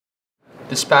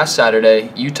This past Saturday,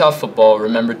 Utah football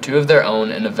remembered two of their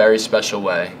own in a very special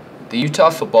way. The Utah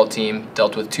football team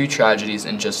dealt with two tragedies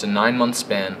in just a 9-month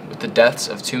span with the deaths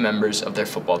of two members of their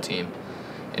football team.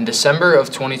 In December of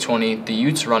 2020, the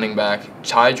Utes running back,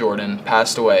 Ty Jordan,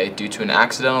 passed away due to an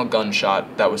accidental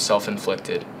gunshot that was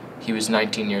self-inflicted. He was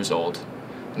 19 years old.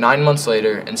 9 months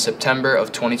later, in September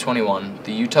of 2021,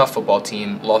 the Utah football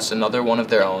team lost another one of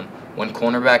their own when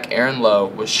cornerback Aaron Lowe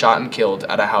was shot and killed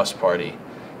at a house party.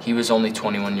 He was only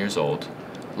 21 years old.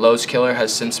 Lowe's killer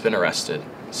has since been arrested.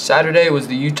 Saturday was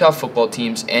the Utah football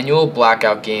team's annual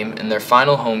blackout game and their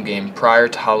final home game prior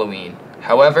to Halloween.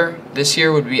 However, this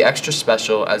year would be extra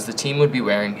special as the team would be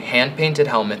wearing hand-painted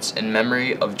helmets in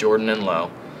memory of Jordan and Lowe.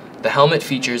 The helmet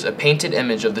features a painted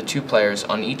image of the two players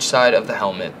on each side of the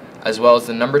helmet, as well as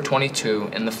the number 22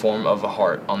 in the form of a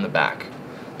heart on the back.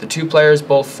 The two players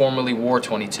both formerly wore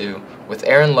 22, with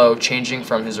Aaron Lowe changing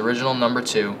from his original number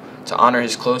 2 to honor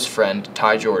his close friend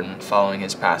Ty Jordan following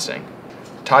his passing.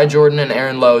 Ty Jordan and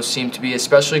Aaron Lowe seemed to be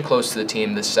especially close to the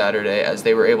team this Saturday as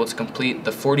they were able to complete the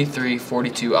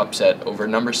 43-42 upset over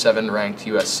number 7 ranked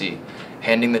USC,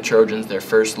 handing the Trojans their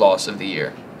first loss of the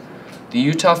year. The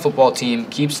Utah football team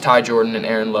keeps Ty Jordan and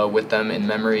Aaron Lowe with them in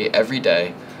memory every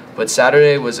day, but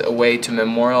Saturday was a way to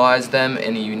memorialize them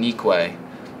in a unique way.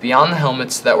 Beyond the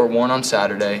helmets that were worn on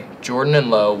Saturday, Jordan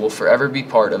and Lowe will forever be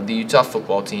part of the Utah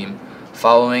football team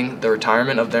following the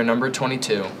retirement of their number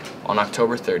 22 on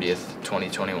October 30th,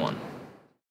 2021.